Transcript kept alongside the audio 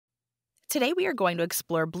Today we are going to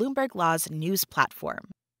explore Bloomberg Law's news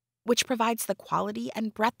platform, which provides the quality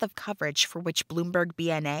and breadth of coverage for which Bloomberg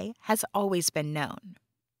BNA has always been known.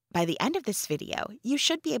 By the end of this video, you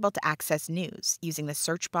should be able to access news using the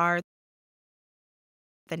search bar,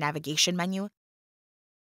 the navigation menu,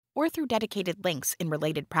 or through dedicated links in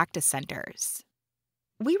related practice centers.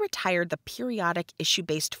 We retired the periodic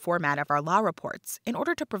issue-based format of our law reports in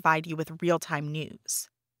order to provide you with real-time news,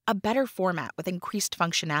 a better format with increased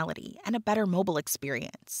functionality and a better mobile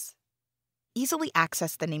experience. Easily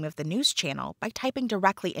access the name of the news channel by typing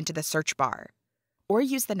directly into the search bar, or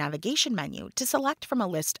use the navigation menu to select from a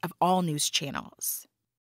list of all news channels.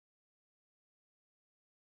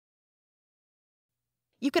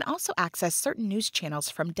 You can also access certain news channels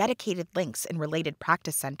from dedicated links in related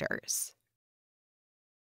practice centers.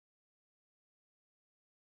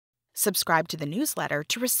 Subscribe to the newsletter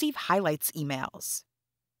to receive highlights emails.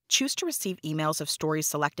 Choose to receive emails of stories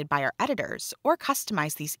selected by our editors, or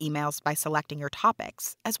customize these emails by selecting your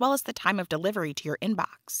topics, as well as the time of delivery to your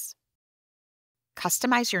inbox.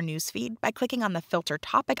 Customize your newsfeed by clicking on the Filter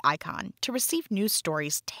Topic icon to receive news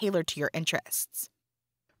stories tailored to your interests.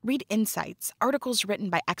 Read insights, articles written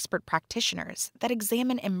by expert practitioners that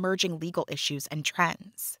examine emerging legal issues and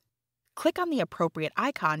trends. Click on the appropriate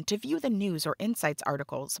icon to view the news or insights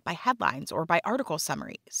articles by headlines or by article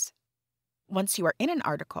summaries. Once you are in an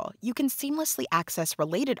article, you can seamlessly access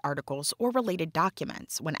related articles or related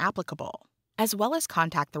documents when applicable, as well as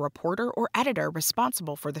contact the reporter or editor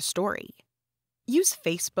responsible for the story. Use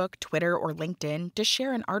Facebook, Twitter, or LinkedIn to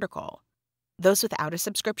share an article. Those without a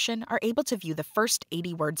subscription are able to view the first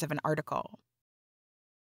 80 words of an article.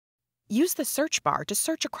 Use the search bar to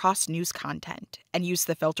search across news content, and use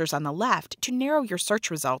the filters on the left to narrow your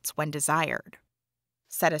search results when desired.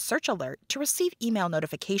 Set a search alert to receive email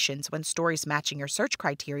notifications when stories matching your search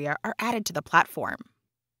criteria are added to the platform.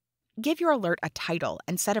 Give your alert a title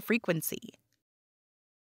and set a frequency.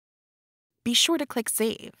 Be sure to click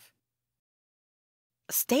Save.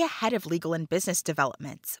 Stay ahead of legal and business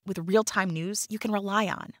developments with real-time news you can rely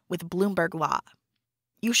on with Bloomberg Law.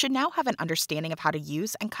 You should now have an understanding of how to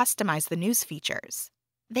use and customize the news features.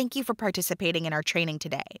 Thank you for participating in our training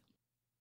today.